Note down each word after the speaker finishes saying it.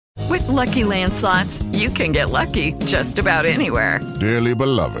Lucky Land Slots, you can get lucky just about anywhere. Dearly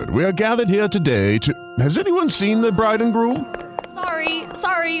beloved, we are gathered here today to... Has anyone seen the bride and groom?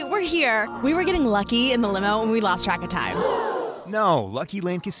 Sorry, we're here. We were getting lucky in the limo and we lost track of time. No, Lucky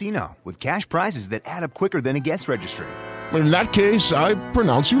Land Casino, with cash prizes that add up quicker than a guest registry. In that case, I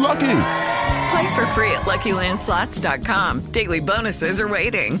pronounce you lucky. Play for free at LuckyLandSlots.com. Daily bonuses are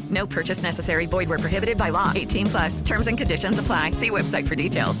waiting. No purchase necessary. Void where prohibited by law. 18+. Terms and conditions apply. See website for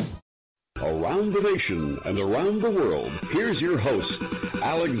details. Around the nation and around the world, here's your host,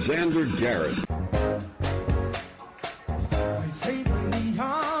 Alexander Garrett.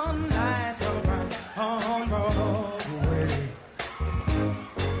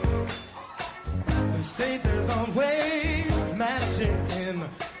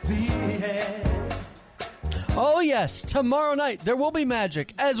 Oh yes, tomorrow night there will be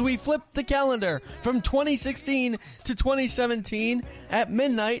magic as we flip the calendar from 2016 to 2017 at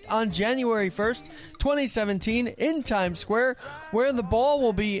midnight on January 1st, 2017 in Times Square, where the ball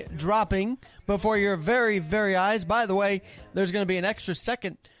will be dropping before your very, very eyes. By the way, there's going to be an extra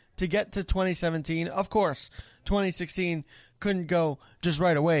second to get to 2017. Of course, 2016 couldn't go just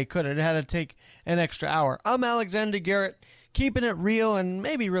right away, could it? It had to take an extra hour. I'm Alexander Garrett, keeping it real and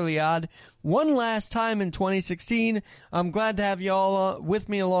maybe really odd. One last time in 2016. I'm glad to have you all with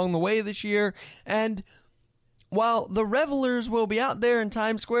me along the way this year. And while the revelers will be out there in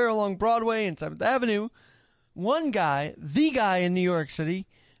Times Square along Broadway and 7th Avenue, one guy, the guy in New York City,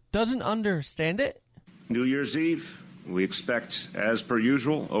 doesn't understand it. New Year's Eve, we expect, as per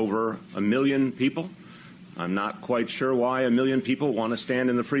usual, over 1 million people. I'm not quite sure why 1 million people want to stand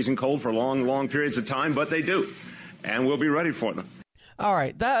in the freezing cold for long, long periods of time, but they do. And we'll be ready for them. All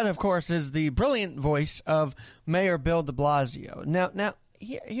right, that, of course, is the brilliant voice of Mayor Bill de Blasio. Now,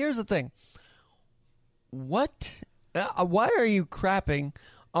 here's the thing. What? Why are you crapping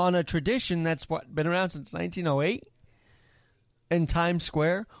on a tradition that's, been around since 1908 in Times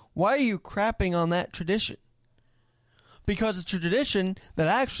Square? Why are you crapping on that tradition? Because it's a tradition that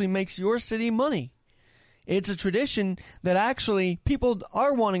actually makes your city money. It's a tradition that actually people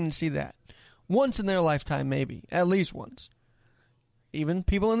are wanting to see that. Once in their lifetime, maybe. At least once. Even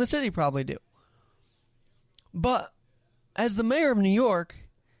people in the city probably do. But as the mayor of New York,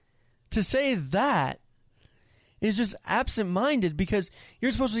 to say that is just absent-minded, because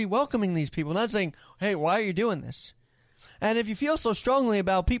you're supposed to be welcoming these people, not saying, hey, why are you doing this? And if you feel so strongly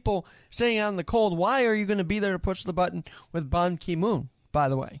about people staying out in the cold, why are you going to be there to push the button with Ban Ki-moon, by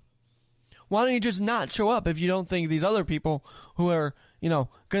the way? Why don't you just not show up if you don't think these other people who are, going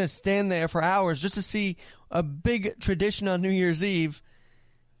to stand there for hours just to see a big tradition on New Year's Eve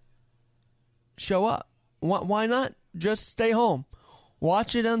show up? Why not just stay home?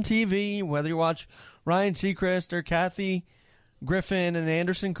 Watch it on TV, whether you watch Ryan Seacrest or Kathy Griffin and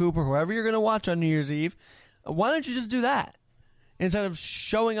Anderson Cooper, whoever you're going to watch on New Year's Eve. Why don't you just do that? Instead of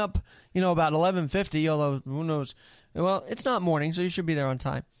showing up, about 11:50, although who knows? Well, it's not morning, so you should be there on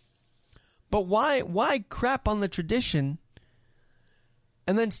time. But why crap on the tradition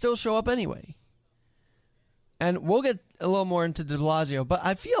and then still show up anyway? And we'll get a little more into de Blasio, but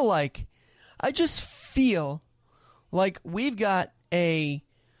I just feel like we've got a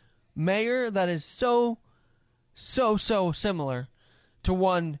mayor that is so similar to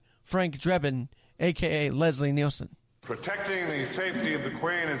one Frank Drebin, a.k.a. Leslie Nielsen. Protecting the safety of the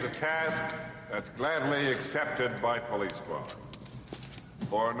Queen is a task that's gladly accepted by police squad.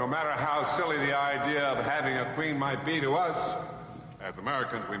 For no matter how silly the idea of having a queen might be to us, as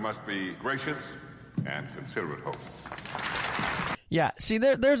Americans, we must be gracious and considerate hosts. Yeah, see,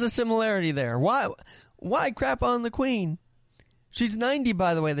 there's a similarity there. Why crap on the Queen? She's 90,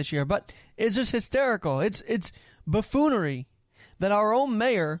 by the way, this year, but it's just hysterical. It's buffoonery that our own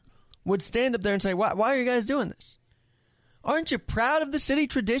mayor would stand up there and say, why are you guys doing this? Aren't you proud of the city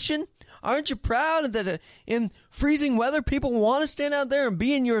tradition? Aren't you proud that in freezing weather, people want to stand out there and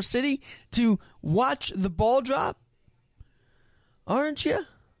be in your city to watch the ball drop? Aren't you?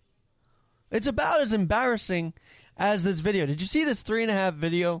 It's about as embarrassing as this video. Did you see this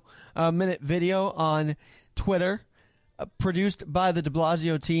 3.5 minute video on Twitter produced by the de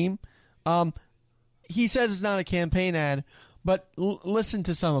Blasio team? He says it's not a campaign ad, but listen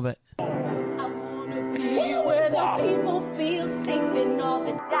to some of it. I wanna be where the people feel safe and all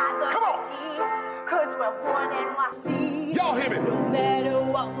the diversity. Cause we're one NYC. Y'all hear me? No matter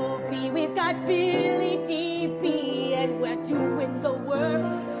what we'll be, we've got Billy DP, and we're doing the work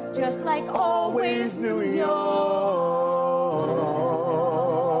just like always New York.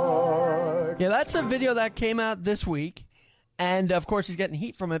 Yeah, that's a video that came out this week. And, of course, he's getting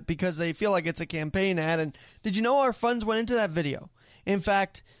heat from it because they feel like it's a campaign ad. And did you know our funds went into that video? In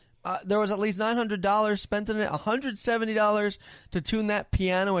fact, There was at least $900 spent in it, $170 to tune that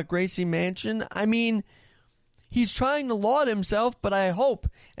piano at Gracie Mansion. I mean, he's trying to laud himself, but I hope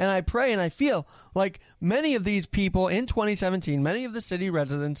and I pray and I feel like many of these people in 2017, many of the city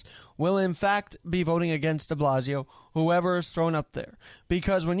residents will in fact be voting against de Blasio, whoever is thrown up there.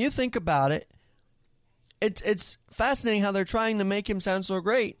 Because when you think about it, it's fascinating how they're trying to make him sound so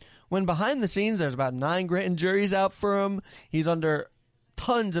great when behind the scenes there's about 9 grand juries out for him. He's under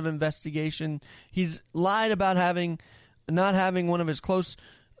tons of investigation. He's lied about not having one of his close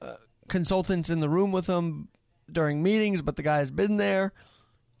consultants in the room with him during meetings, but the guy's been there.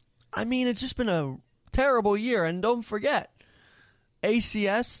 I mean, it's just been a terrible year. And don't forget,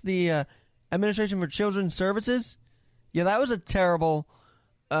 ACS, the Administration for Children's Services, yeah, that was a terrible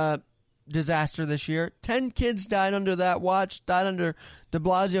disaster this year. 10 kids died under that watch, died under de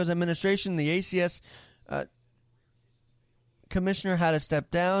Blasio's administration. The ACS commissioner had to step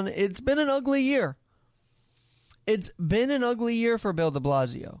down. It's been an ugly year. It's been an ugly year for Bill de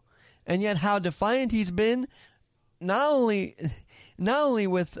Blasio. And yet how defiant he's been, not only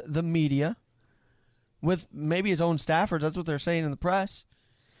with the media, with maybe his own staffers, that's what they're saying in the press,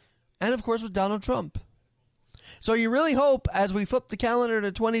 and of course with Donald Trump. So you really hope, as we flip the calendar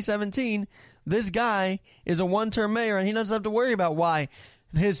to 2017, this guy is a one-term mayor and he doesn't have to worry about why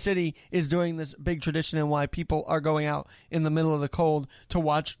his city is doing this big tradition and why people are going out in the middle of the cold to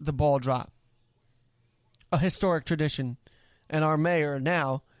watch the ball drop. A historic tradition. And our mayor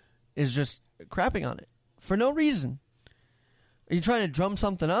now is just crapping on it for no reason. Are you trying to drum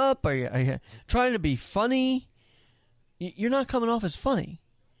something up? Are you trying to be funny? You're not coming off as funny.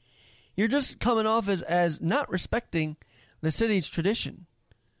 You're just coming off as not respecting the city's tradition.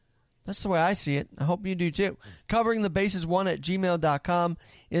 That's the way I see it. I hope you do too. CoveringTheBases1@gmail.com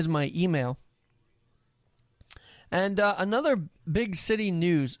is my email. And another big city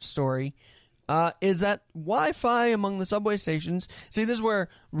news story is that Wi-Fi among the subway stations. See, this is where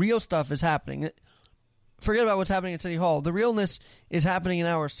real stuff is happening. Forget about what's happening at City Hall. The realness is happening in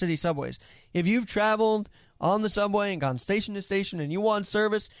our city subways. If you've traveled on the subway and gone station to station and you want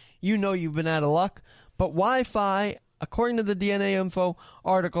service, you know you've been out of luck. But Wi-Fi, according to the DNA Info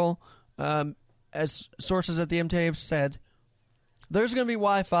article, as sources at the MTA have said, there's going to be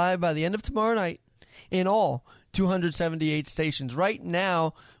Wi-Fi by the end of tomorrow night in all 278 stations. Right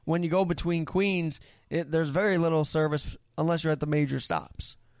now, when you go between Queens, there's very little service unless you're at the major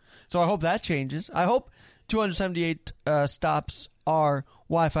stops. So I hope that changes. I hope 278 stops are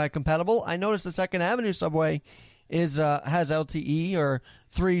Wi-Fi compatible. I noticed the 2nd Avenue subway has LTE or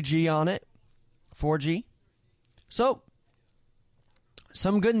 3G on it, 4G. So,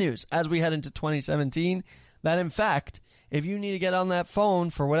 some good news as we head into 2017, that in fact, if you need to get on that phone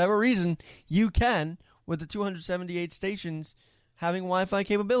for whatever reason, you can with the 278 stations having Wi-Fi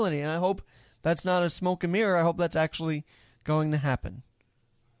capability. And I hope that's not a smoke and mirror. I hope that's actually going to happen.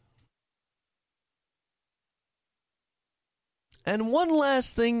 And one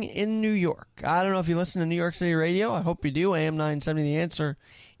last thing in New York. I don't know if you listen to New York City radio. I hope you do. AM 970 The Answer.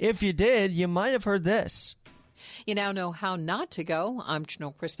 If you did, you might have heard this. You now know how not to go. I'm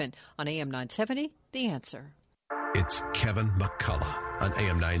Janelle Crispin on AM 970, The Answer. It's Kevin McCullough on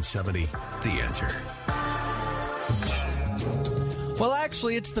AM 970, The Answer. Well,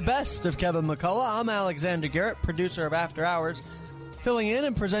 actually, it's the best of Kevin McCullough. I'm Alexander Garrett, producer of After Hours, filling in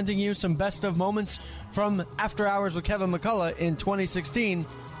and presenting you some best of moments from After Hours with Kevin McCullough in 2016.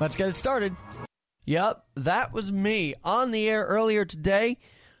 Let's get it started. Yep, that was me on the air earlier today.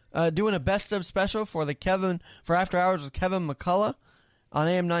 Doing a best of special for After Hours with Kevin McCullough on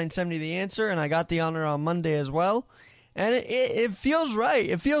AM 970 The Answer, and I got the honor on Monday as well. And it feels right.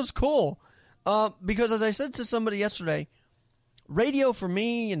 It feels cool. Because as I said to somebody yesterday, radio for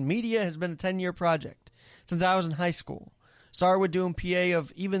me and media has been a 10-year project since I was in high school. Started with doing PA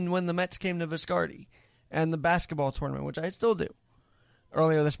of even when the Mets came to Viscardi and the basketball tournament, which I still do.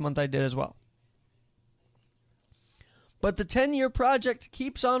 Earlier this month I did as well. But the 10-year project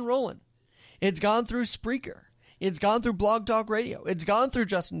keeps on rolling. It's gone through Spreaker. It's gone through Blog Talk Radio. It's gone through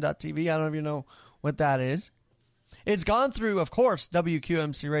Justin.tv. I don't know if you know what that is. It's gone through, of course,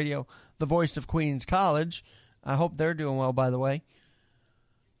 WQMC Radio, the voice of Queens College. I hope they're doing well, by the way.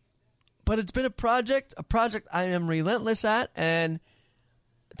 But it's been a project I am relentless at, and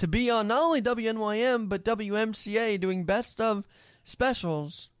to be on not only WNYM, but WMCA doing best of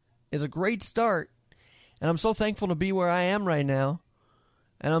specials is a great start. And I'm so thankful to be where I am right now.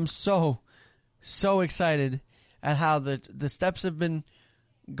 And I'm so excited at how the steps have been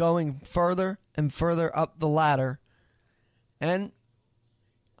going further and further up the ladder. And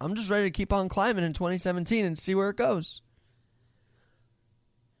I'm just ready to keep on climbing in 2017 and see where it goes.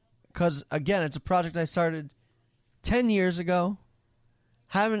 Because, again, it's a project I started 10 years ago.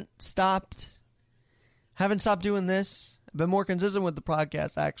 Haven't stopped doing this. I've been more consistent with the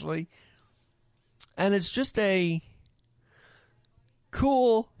podcast, actually. And it's just a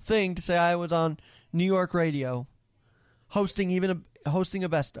cool thing to say I was on New York radio hosting a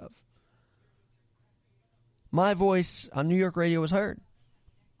best of. My voice on New York radio was heard.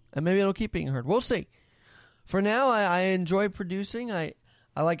 And maybe it'll keep being heard. We'll see. For now, I enjoy producing.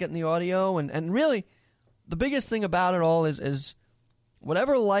 I like getting the audio. And really, the biggest thing about it all is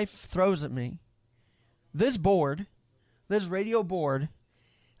whatever life throws at me, this radio board,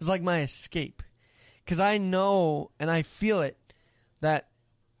 is like my escape. Because I know and I feel it that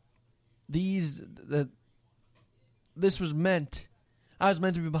this was meant. I was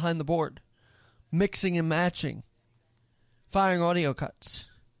meant to be behind the board, mixing and matching, firing audio cuts,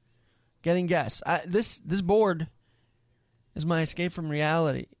 getting guests. This board is my escape from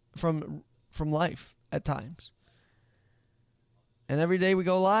reality, from life at times. And every day we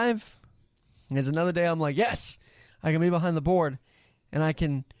go live, there's another day I'm like, yes, I can be behind the board, and I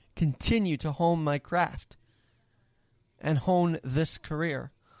can continue to hone my craft and hone this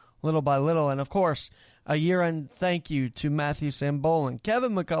career little by little. And, of course, a year-end thank you to Matthew Sambolin,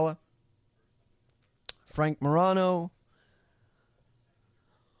 Kevin McCullough, Frank Morano,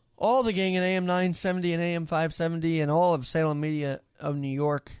 all the gang at AM 970 and AM 570 and all of Salem Media of New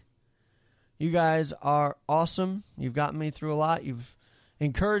York. You guys are awesome. You've gotten me through a lot. You've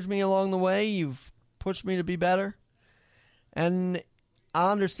encouraged me along the way. You've pushed me to be better. And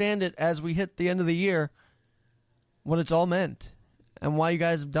I understand it as we hit the end of the year, what it's all meant and why you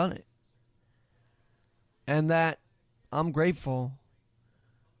guys have done it. And that I'm grateful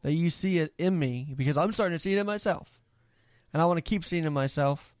that you see it in me, because I'm starting to see it in myself. And I want to keep seeing it in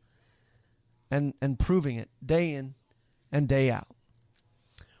myself and proving it day in and day out.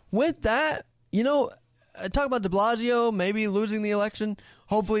 With that, talk about de Blasio maybe losing the election.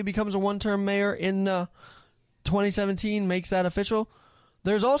 Hopefully he becomes a one-term mayor in 2017, makes that official.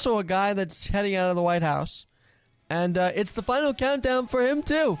 There's also a guy that's heading out of the White House, and it's the final countdown for him,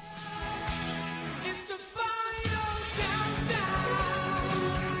 too. It's the final countdown.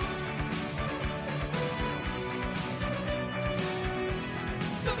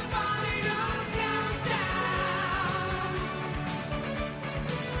 The final countdown.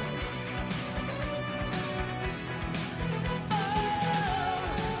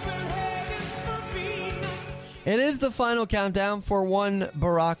 Oh, we're headed for Venus. It is the final countdown for one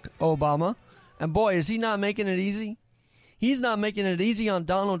Barack Obama. And boy, is he not making it easy. He's not making it easy on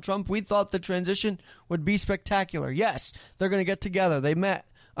Donald Trump. We thought the transition would be spectacular. Yes, they're going to get together. They met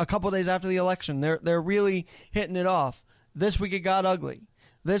a couple days after the election. They're really hitting it off. This week it got ugly.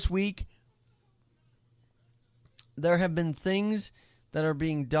 This week there have been things that are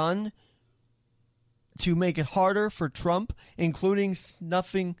being done to make it harder for Trump, including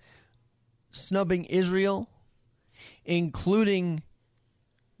snubbing Israel, including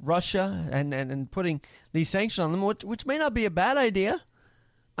Russia, and putting these sanctions on them, which may not be a bad idea.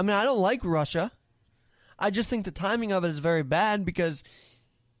 I mean, I don't like Russia. I just think the timing of it is very bad, because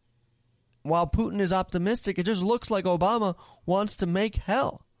while Putin is optimistic, it just looks like Obama wants to make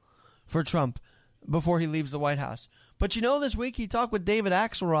hell for Trump before he leaves the White House. But this week he talked with David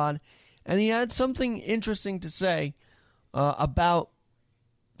Axelrod, and he had something interesting to say about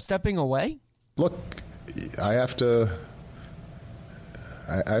stepping away. Look, I have to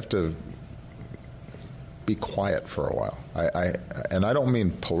be quiet for a while. And I don't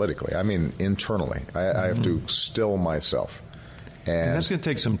mean politically. I mean internally. I have to still myself. And that's going to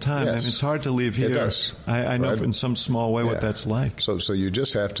take some time. Yes, I mean, it's hard to leave here. It does. I know right? in some small way what that's like. So you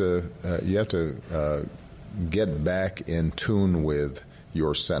just have to get back in tune with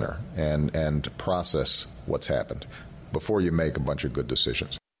your center and process what's happened before you make a bunch of good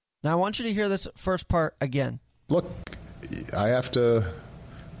decisions. Now I want you to hear this first part again. Look, I have to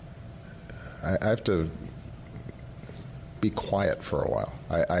be quiet for a while.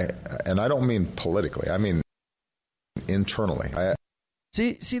 And I don't mean politically. I mean internally.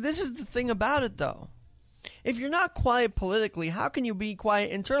 See, this is the thing about it, though. If you're not quiet politically, how can you be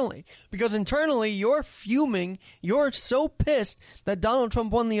quiet internally? Because internally, you're fuming. You're so pissed that Donald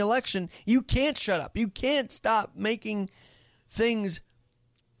Trump won the election. You can't shut up. You can't stop making things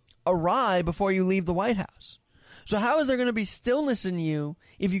awry before you leave the White House. So how is there going to be stillness in you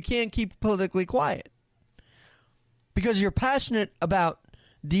if you can't keep politically quiet? Because you're passionate about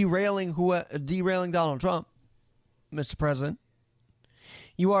derailing Donald Trump, Mr. President.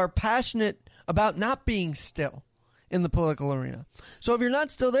 You are passionate about not being still in the political arena. So if you're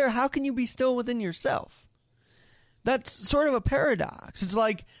not still there, how can you be still within yourself? That's sort of a paradox. It's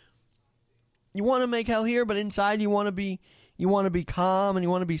like You want to make hell here, but inside you want to be calm and you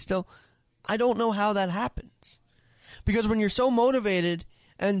want to be still. I don't know how that happens. Because when you're so motivated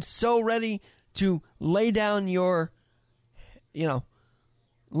and so ready to lay down lay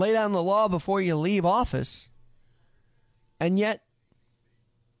down the law before you leave office, and yet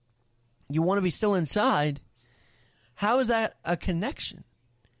you want to be still inside, how is that a connection?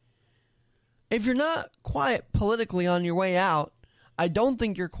 If you're not quiet politically on your way out, I don't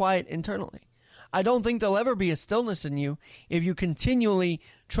think you're quiet internally. I don't think there'll ever be a stillness in you if you continually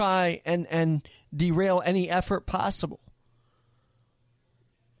try and derail any effort possible.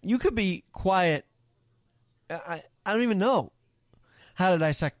 You could be quiet. I don't even know how to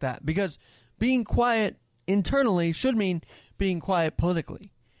dissect that, because being quiet internally should mean being quiet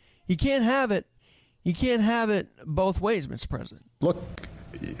politically. You can't have it both ways, Mr. President. Look,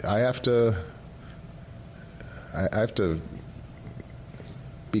 I have to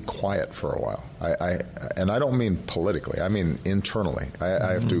be quiet for a while. And I don't mean politically. I mean internally.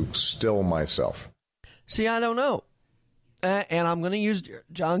 I have to still myself. See, I don't know. And I'm going to use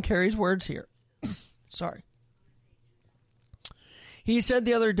John Kerry's words here. Sorry. He said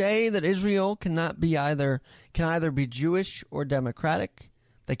the other day that Israel can either be Jewish or democratic.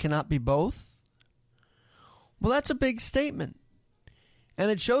 They cannot be both. Well, that's a big statement.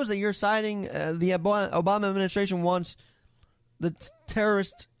 And it shows that you're siding, the Obama administration wants the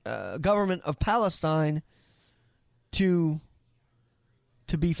terrorist government of Palestine to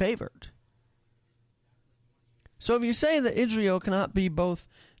be favored. So if you say that Israel cannot be both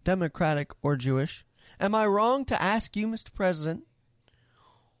democratic or Jewish, am I wrong to ask you, Mr. President,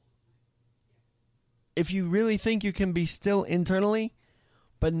 if you really think you can be still internally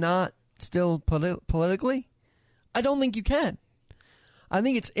but not still politically? I don't think you can. I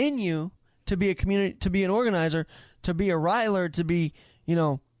think it's in you to be a community, to be an organizer, to be a riler, to be,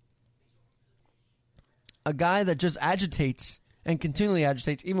 a guy that just agitates and continually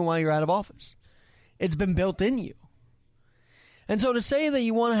agitates even while you're out of office. It's been built in you. And so to say that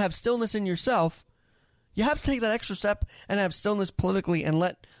you want to have stillness in yourself, you have to take that extra step and have stillness politically and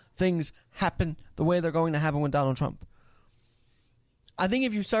let things happen the way they're going to happen with Donald Trump. I think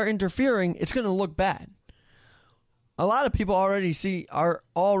if you start interfering, it's going to look bad. A lot of people are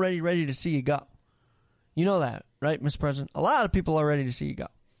already ready to see you go. You know that, right, Mr. President? A lot of people are ready to see you go.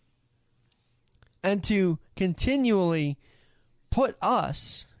 And to continually put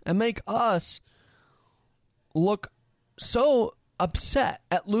us and make us look so upset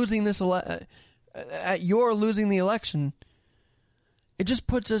at losing this at your losing the election, it just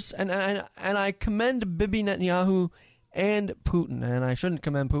puts us, and I commend Bibi Netanyahu and Putin, and I shouldn't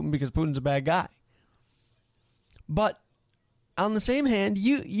commend Putin because Putin's a bad guy. But on the same hand,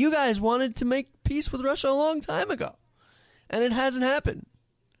 you guys wanted to make peace with Russia a long time ago, and it hasn't happened.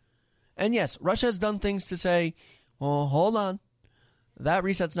 And yes, Russia has done things to say, well, hold on, that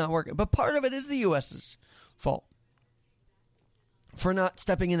reset's not working. But part of it is the U.S.'s fault for not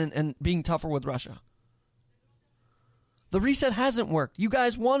stepping in and being tougher with Russia. The reset hasn't worked. You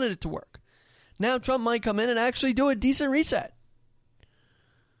guys wanted it to work. Now Trump might come in and actually do a decent reset.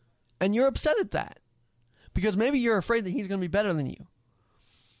 And you're upset at that, because maybe you're afraid that he's going to be better than you.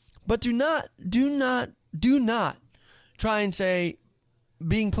 But do not try and say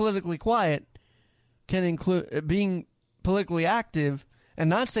being politically quiet can include being politically active, and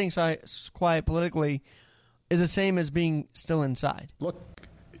not staying quiet politically is the same as being still inside. Look,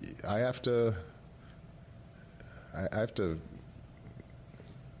 I have to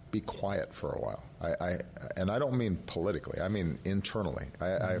be quiet for a while. And I don't mean politically. I mean internally.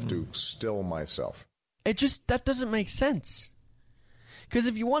 I have to still myself. That doesn't make sense. Because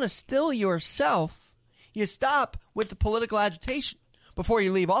if you want to still yourself, you stop with the political agitation before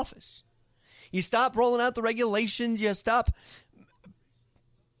you leave office. You stop rolling out the regulations. You stop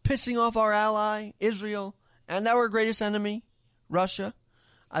pissing off our ally, Israel, and our greatest enemy, Russia.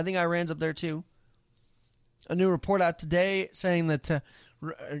 I think Iran's up there too. A new report out today saying that,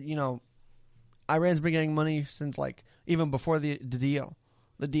 Iran's been getting money since even before the deal.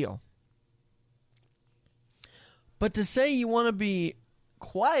 But to say you want to be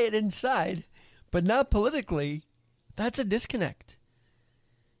quiet inside, but not politically, that's a disconnect.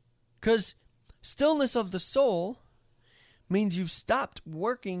 Because stillness of the soul means you've stopped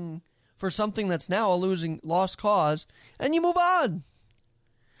working for something that's now a lost cause, and you move on.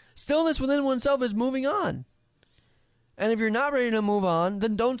 Stillness within oneself is moving on. And if you're not ready to move on,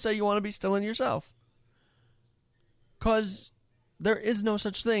 then don't say you want to be still in yourself. Because there is no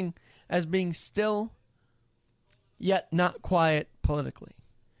such thing as being still, yet not quiet politically,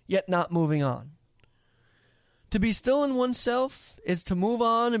 yet not moving on. To be still in oneself is to move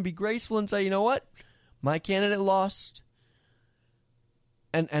on and be graceful and say, you know what? My candidate lost.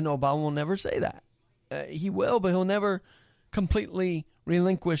 And Obama will never say that. He will, but he'll never completely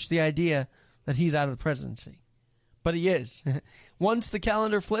relinquish the idea that he's out of the presidency. But he is. Once the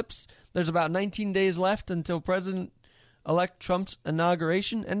calendar flips, there's about 19 days left until President-elect Trump's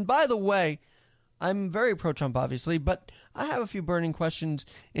inauguration. And by the way, I'm very pro-Trump, obviously, but I have a few burning questions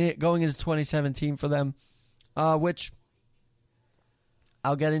going into 2017 for them, which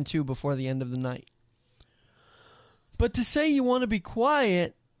I'll get into before the end of the night. But to say you want to be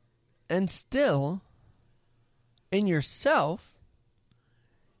quiet and still in yourself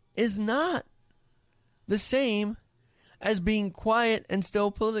is not the same as being quiet and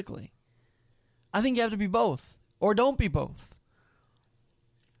still politically. I think you have to be both, or don't be both.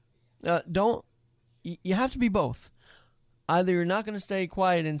 You have to be both. Either you're not going to stay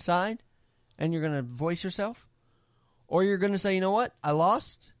quiet inside and you're going to voice yourself, or you're going to say, you know what, I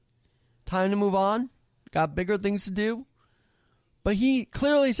lost, time to move on, got bigger things to do. But he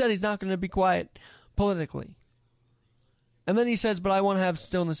clearly said he's not going to be quiet politically. And then he says, but I want to have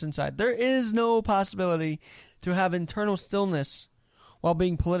stillness inside. There is no possibility to have internal stillness while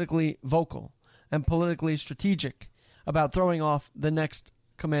being politically vocal and politically strategic about throwing off the next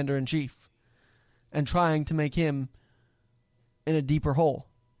commander-in-chief and trying to make him in a deeper hole.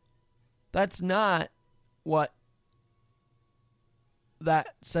 That's not what that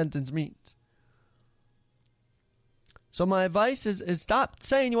sentence means. So my advice is stop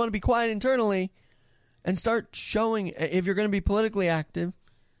saying you want to be quiet internally and start showing if you're going to be politically active,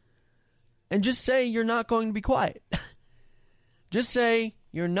 and just say you're not going to be quiet. Just say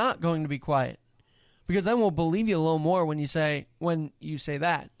you're not going to be quiet, because then we'll believe you a little more when you say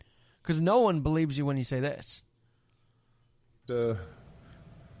that, because no one believes you when you say this. I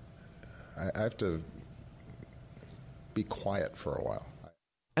have to be quiet for a while.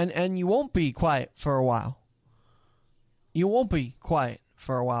 And you won't be quiet for a while. You won't be quiet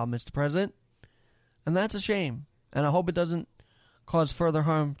for a while, Mr. President. And that's a shame. And I hope it doesn't cause further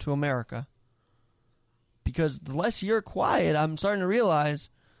harm to America. Because the less you're quiet, I'm starting to realize,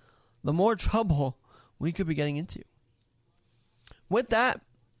 the more trouble we could be getting into. With that,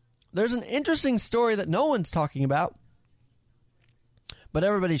 there's an interesting story that no one's talking about, but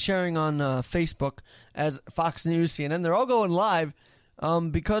everybody's sharing on Facebook as Fox News, CNN. They're all going live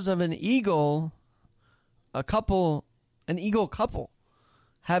because of an eagle couple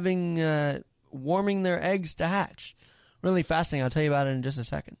having warming their eggs to hatch. Really fascinating. I'll tell you about it in just a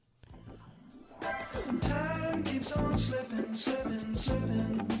second. Time keeps on slipping, slipping,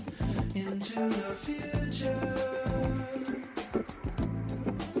 slipping into the future.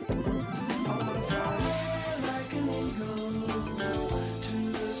 I wanna fly like an eagle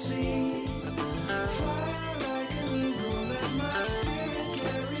to the sea. Fly like an eagle, let my spirit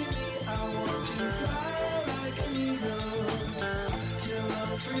carry me. I want to fly like an eagle till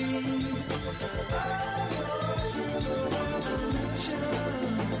I'm free.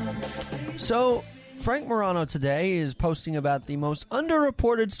 So, Frank Morano today is posting about the most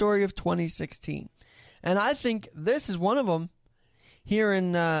underreported story of 2016. And I think this is one of them here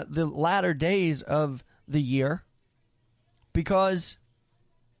in the latter days of the year. Because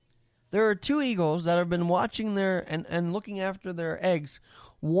there are two eagles that have been watching and looking after their eggs,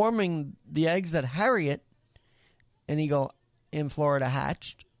 warming the eggs that Harriet, an eagle in Florida,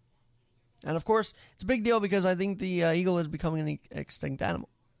 hatched. And of course, it's a big deal because I think the eagle is becoming an extinct animal,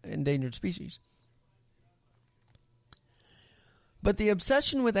 endangered species. But the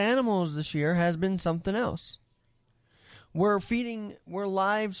obsession with animals this year has been something else. We're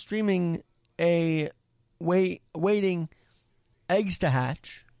live streaming waiting eggs to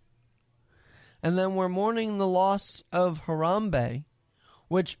hatch. And then we're mourning the loss of Harambe,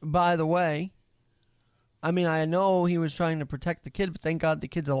 which, by the way, I mean, I know he was trying to protect the kid, but thank God the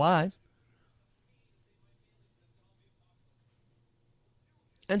kid's alive.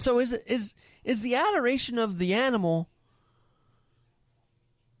 And so is the adoration of the animal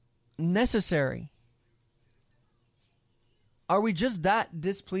necessary? Are we just that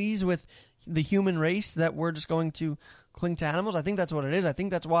displeased with the human race that we're just going to cling to animals? I think that's what it is. I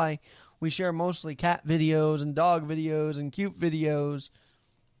think that's why we share mostly cat videos and dog videos and cute videos.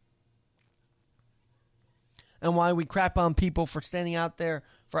 And why we crap on people for standing out there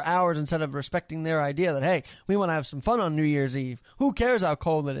for hours instead of respecting their idea that, hey, we want to have some fun on New Year's Eve. Who cares how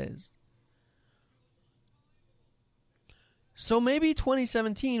cold it is? So maybe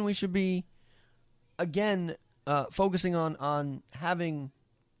 2017 we should be, again, focusing on having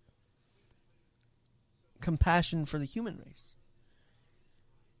compassion for the human race.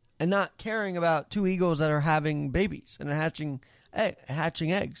 and not caring about two eagles that are having babies and hatching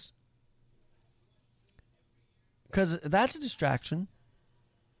eggs. Because that's a distraction.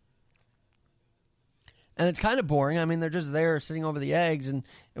 And it's kind of boring. I mean, they're just there sitting over the eggs, and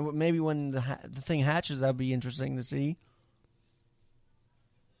maybe when the thing hatches, that would be interesting to see.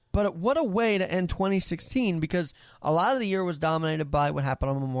 But what a way to end 2016, because a lot of the year was dominated by what happened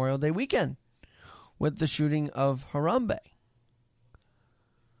on Memorial Day weekend with the shooting of Harambe.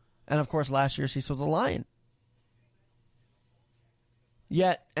 And, of course, last year, Cecil the Lion.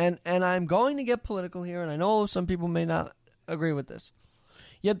 Yet, and I'm going to get political here, and I know some people may not agree with this.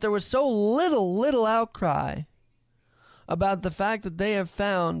 Yet there was so little outcry about the fact that they have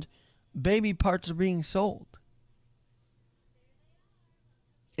found baby parts are being sold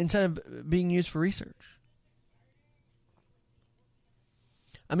instead of being used for research.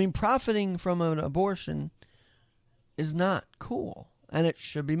 I mean, profiting from an abortion is not cool, and it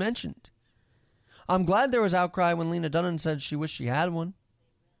should be mentioned. I'm glad there was outcry when Lena Dunham said she wished she had one.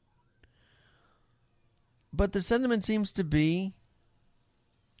 But the sentiment seems to be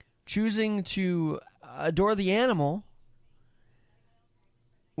choosing to adore the animal,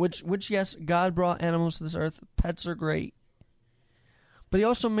 which yes, God brought animals to this earth. Pets are great. But he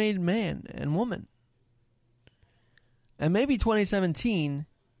also made man and woman. And maybe 2017,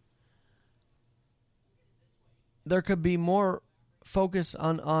 there could be more focus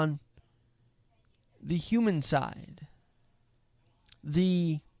on the human side.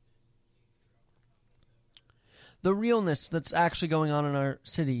 The realness that's actually going on in our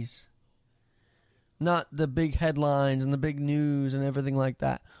cities. Not the big headlines and the big news and everything like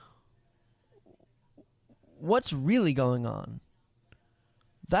that. What's really going on?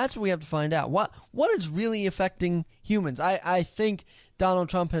 That's what we have to find out. What is really affecting humans? I think Donald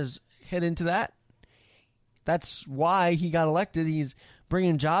Trump has hit into that. That's why he got elected. He's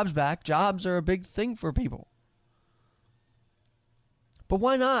bringing jobs back. Jobs are a big thing for people. But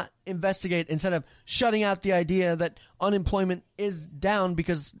why not investigate instead of shutting out the idea that unemployment is down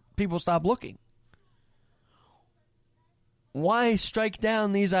because people stop looking? Why strike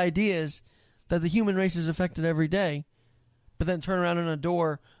down these ideas that the human race is affected every day, but then turn around and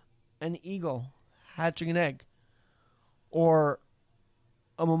adore an eagle hatching an egg or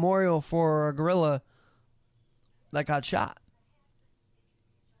a memorial for a gorilla that got shot?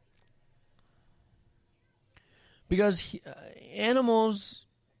 Because animals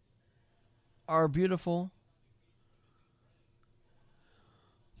are beautiful,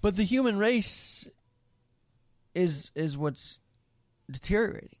 but the human race is what's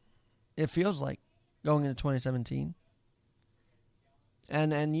deteriorating. It feels like going into 2017,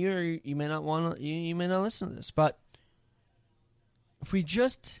 and you may not want to, you may not listen to this, but if we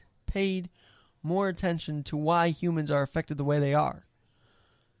just paid more attention to why humans are affected the way they are,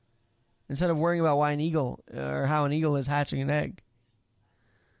 instead of worrying about why an eagle or how an eagle is hatching an egg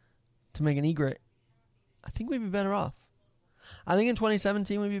to make an egret, I think we'd be better off. I think in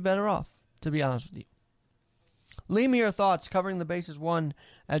 2017 we'd be better off, to be honest with you. Leave me your thoughts,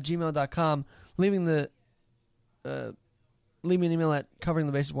 coveringthebases1@gmail.com. Leave me an email at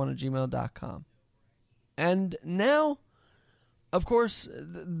coveringthebases1@gmail.com. And now, of course,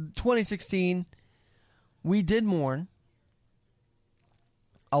 2016, we did mourn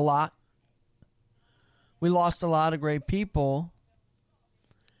a lot. We lost a lot of great people.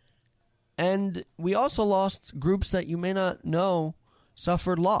 And we also lost groups that you may not know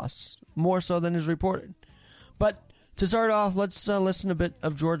suffered loss, more so than is reported. But to start off, let's listen to a bit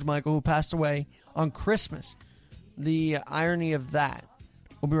of George Michael, who passed away on Christmas. The irony of that.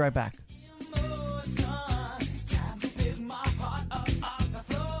 We'll be right back.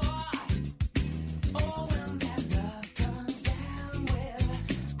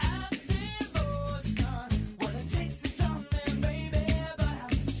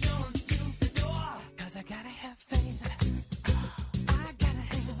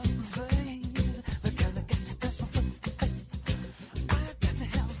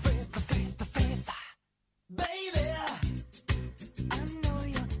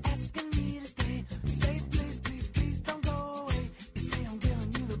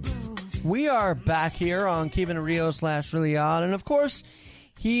 We are back here on Keeping It Real / Really Odd, and of course,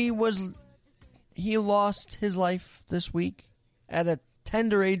 he lost his life this week at a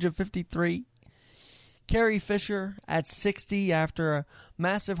tender age of 53. Carrie Fisher at 60 after a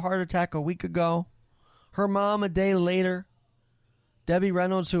massive heart attack a week ago. Her mom a day later. Debbie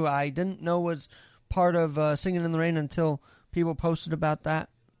Reynolds, who I didn't know was part of Singing in the Rain until people posted about that.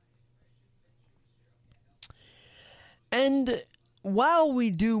 And while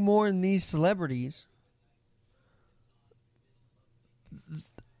we do more in these celebrities,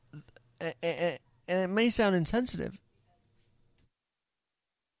 and it may sound insensitive,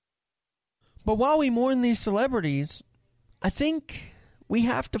 but while we mourn these celebrities, I think we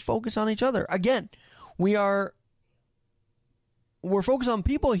have to focus on each other. Again, we're focused on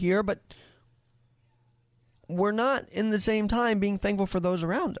people here, but we're not in the same time being thankful for those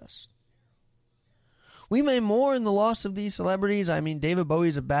around us. We may mourn the loss of these celebrities. I mean, David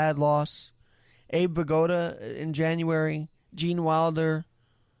Bowie's a bad loss. Abe Vigoda in January. Gene Wilder.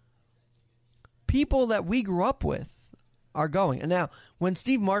 People that we grew up with are going. And now, when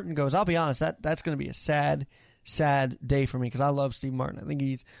Steve Martin goes, I'll be honest, that's going to be a sad, sad day for me because I love Steve Martin. I think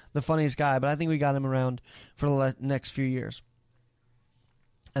he's the funniest guy, but I think we got him around for the next few years.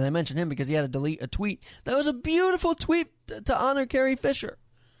 And I mentioned him because he had to delete a tweet. That was a beautiful tweet to honor Carrie Fisher.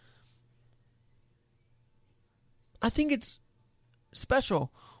 I think it's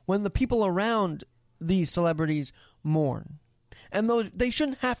special when the people around these celebrities mourn. And they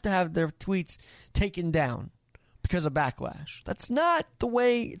shouldn't have to have their tweets taken down because of backlash. That's not the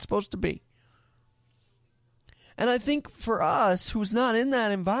way it's supposed to be. And I think for us, who's not in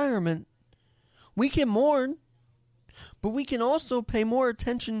that environment, we can mourn, but we can also pay more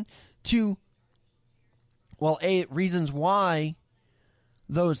attention to, well, reasons why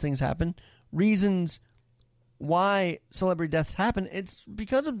those things happen, reasons why celebrity deaths happen. It's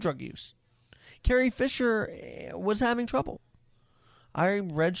because of drug use. Carrie Fisher was having trouble. I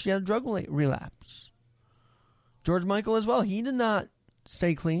read she had a drug relapse. George Michael as well. He did not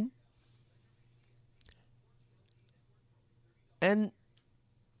stay clean. And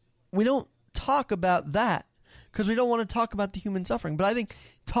we don't talk about that because we don't want to talk about the human suffering. But I think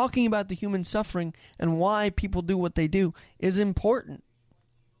talking about the human suffering and why people do what they do is important.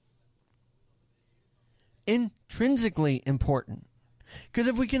 Intrinsically important. Because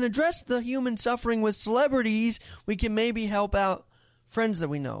if we can address the human suffering with celebrities, we can maybe help out friends that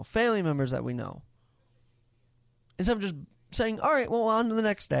we know, family members that we know. Instead of just saying, all right, well, on to the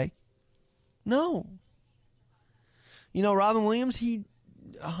next day. No. You know, Robin Williams, he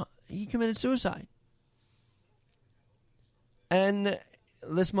committed suicide. And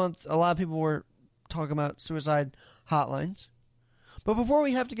this month, a lot of people were talking about suicide hotlines. But before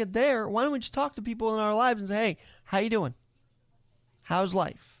we have to get there, why don't we just talk to people in our lives and say, hey, how you doing? How's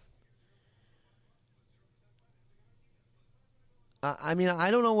life? I mean,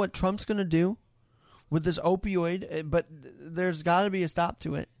 I don't know what Trump's going to do with this opioid, but there's got to be a stop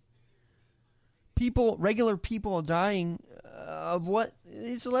to it. Regular people are dying of what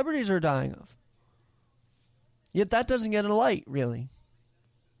these celebrities are dying of. Yet that doesn't get a light, really.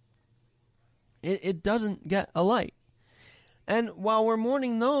 It doesn't get a light. And while we're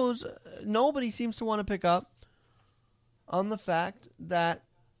mourning those, nobody seems to want to pick up on the fact that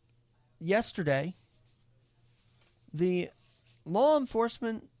yesterday, the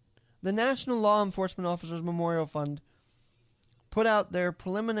National Law Enforcement Officers Memorial Fund put out their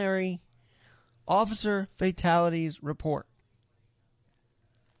preliminary officer fatalities report.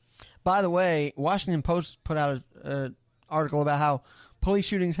 By the way, Washington Post put out an article about how police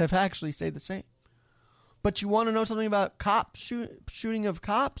shootings have actually stayed the same. But you want to know something about shooting of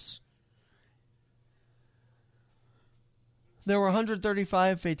cops? There were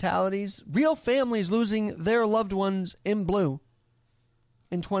 135 fatalities. Real families losing their loved ones in blue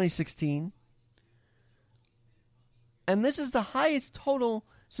in 2016. And this is the highest total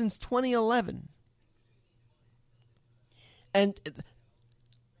since 2011. And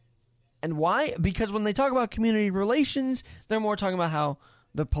why? Because when they talk about community relations, they're more talking about how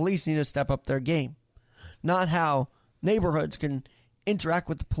the police need to step up their game. Not how neighborhoods can interact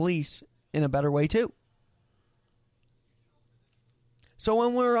with the police in a better way too. So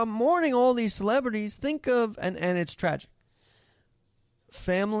when we're mourning all these celebrities, think of, and it's tragic.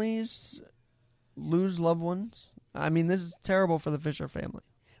 Families lose loved ones. I mean, this is terrible for the Fisher family.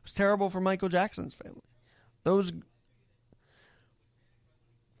 It was terrible for Michael Jackson's family.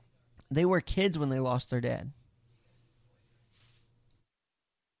 They were kids when they lost their dad.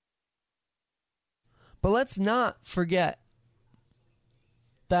 But let's not forget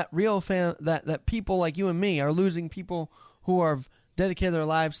that that people like you and me are losing people who have dedicated their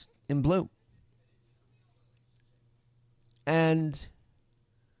lives in blue. And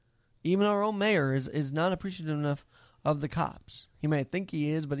even our own mayor is not appreciative enough of the cops. He may think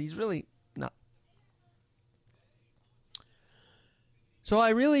he is, but he's really not. So I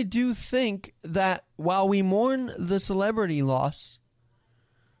really do think that while we mourn the celebrity loss,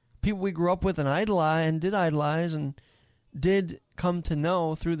 people we grew up with and did idolize and did come to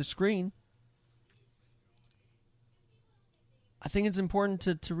know through the screen, I think it's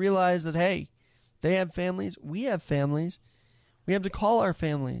important to realize that, hey, they have families, we have families. We have to call our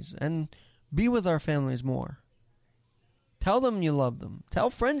families and be with our families more. Tell them you love them. Tell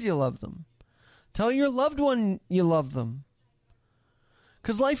friends you love them. Tell your loved one you love them.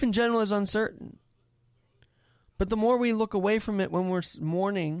 Because life in general is uncertain. But the more we look away from it when we're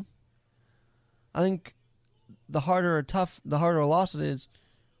mourning, I think the harder a loss it is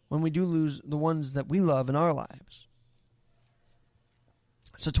when we do lose the ones that we love in our lives.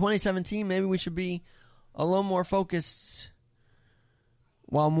 So 2017, maybe we should be a little more focused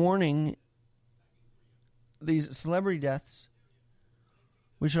while mourning these celebrity deaths.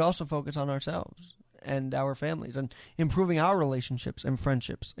 We should also focus on ourselves and our families and improving our relationships and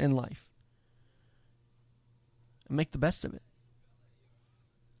friendships in life. And make the best of it.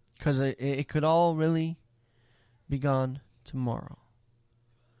 Because it could all really be gone tomorrow.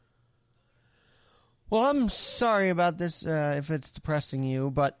 Well, I'm sorry about this if it's depressing you,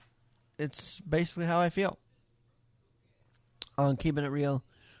 but it's basically how I feel. On keeping it real,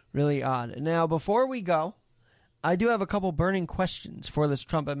 really odd. Now, before we go, I do have a couple burning questions for this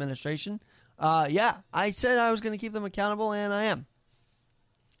Trump administration. I said I was going to keep them accountable, and I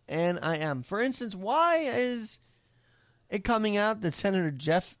am. For instance, why is it coming out that Senator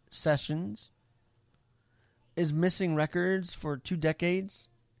Jeff Sessions is missing records for 2 decades?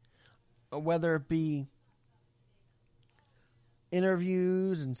 Whether it be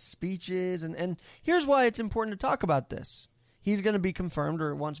interviews and speeches. And here's why it's important to talk about this. He's going to be confirmed,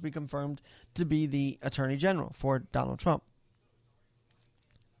 or wants to be confirmed, to be the Attorney General for Donald Trump.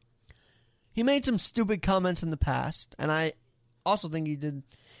 He made some stupid comments in the past, and I also think he did.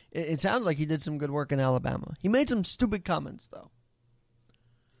 It sounds like he did some good work in Alabama. He made some stupid comments, though.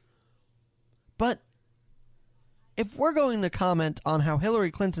 But if we're going to comment on how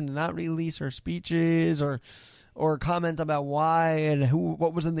Hillary Clinton did not release her speeches or comment about why and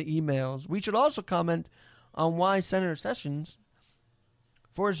what was in the emails, we should also comment on why Senator Sessions,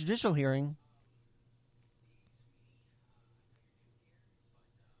 for his judicial hearing,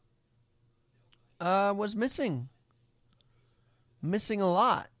 was missing a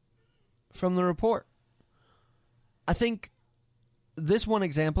lot from the report. I think this one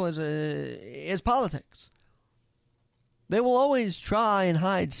example is politics. They will always try and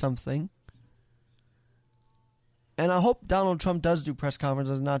hide something. And I hope Donald Trump does do press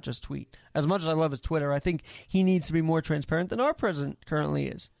conferences and not just tweet. As much as I love his Twitter, I think he needs to be more transparent than our president currently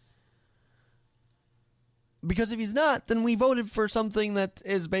is. Because if he's not, then we voted for something that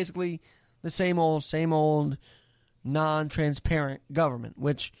is basically the same old, non-transparent government,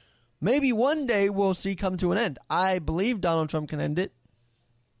 which maybe one day we'll see come to an end. I believe Donald Trump can end it,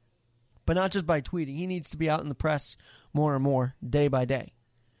 but not just by tweeting. He needs to be out in the press more and more, day by day.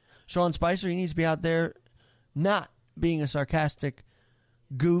 Sean Spicer, he needs to be out there not being a sarcastic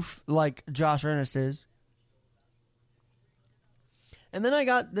goof like Josh Earnest is. And then I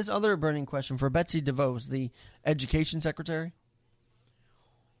got this other burning question for Betsy DeVos, the education secretary.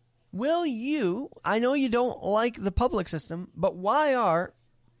 Will you, I know you don't like the public system, but why are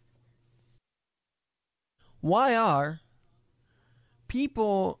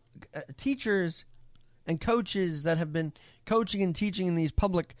people, teachers and coaches that have been coaching and teaching in these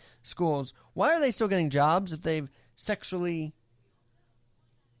public schools, why are they still getting jobs if they've sexually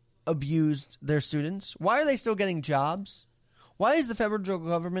abused their students? Why are they still getting jobs? Why is the federal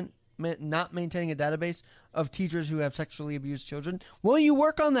government not maintaining a database of teachers who have sexually abused children? Will you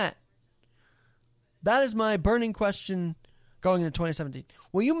work on that? That is my burning question going into 2017.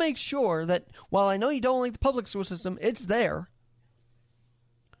 Will you make sure that, while I know you don't like the public school system, it's there,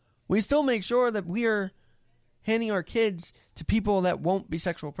 we still make sure that we are handing our kids to people that won't be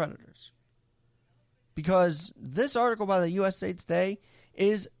sexual predators? Because this article by the USA Today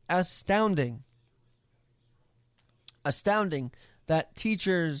is astounding. Astounding that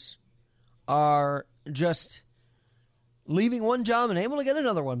teachers are just leaving one job and able to get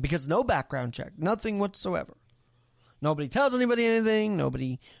another one because no background check, nothing whatsoever. Nobody tells anybody anything.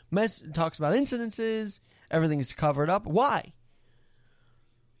 Nobody talks about incidences. Everything is covered up. Why?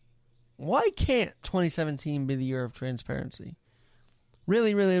 Why can't 2017 be the year of transparency?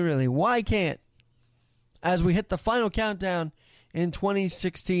 Really, really, really. Why can't, as we hit the final countdown in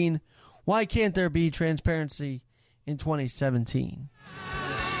 2016, why can't there be transparency in 2017?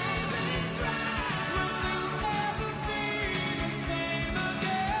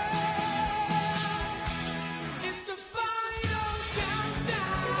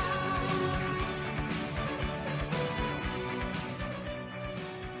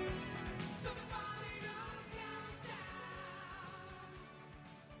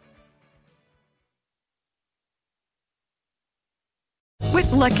 With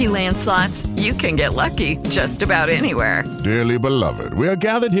Lucky Land Slots, you can get lucky just about anywhere. Dearly beloved, we are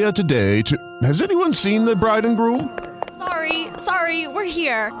gathered here today to... Has anyone seen the bride and groom? Sorry, we're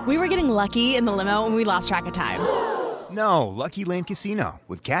here. We were getting lucky in the limo and we lost track of time. No, Lucky Land Casino,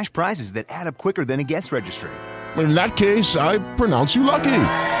 with cash prizes that add up quicker than a guest registry. In that case, I pronounce you lucky.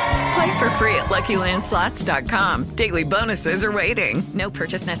 Play for free at LuckyLandSlots.com. Daily bonuses are waiting. No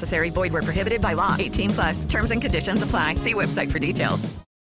purchase necessary. Void where prohibited by law. 18+. Terms and conditions apply. See website for details.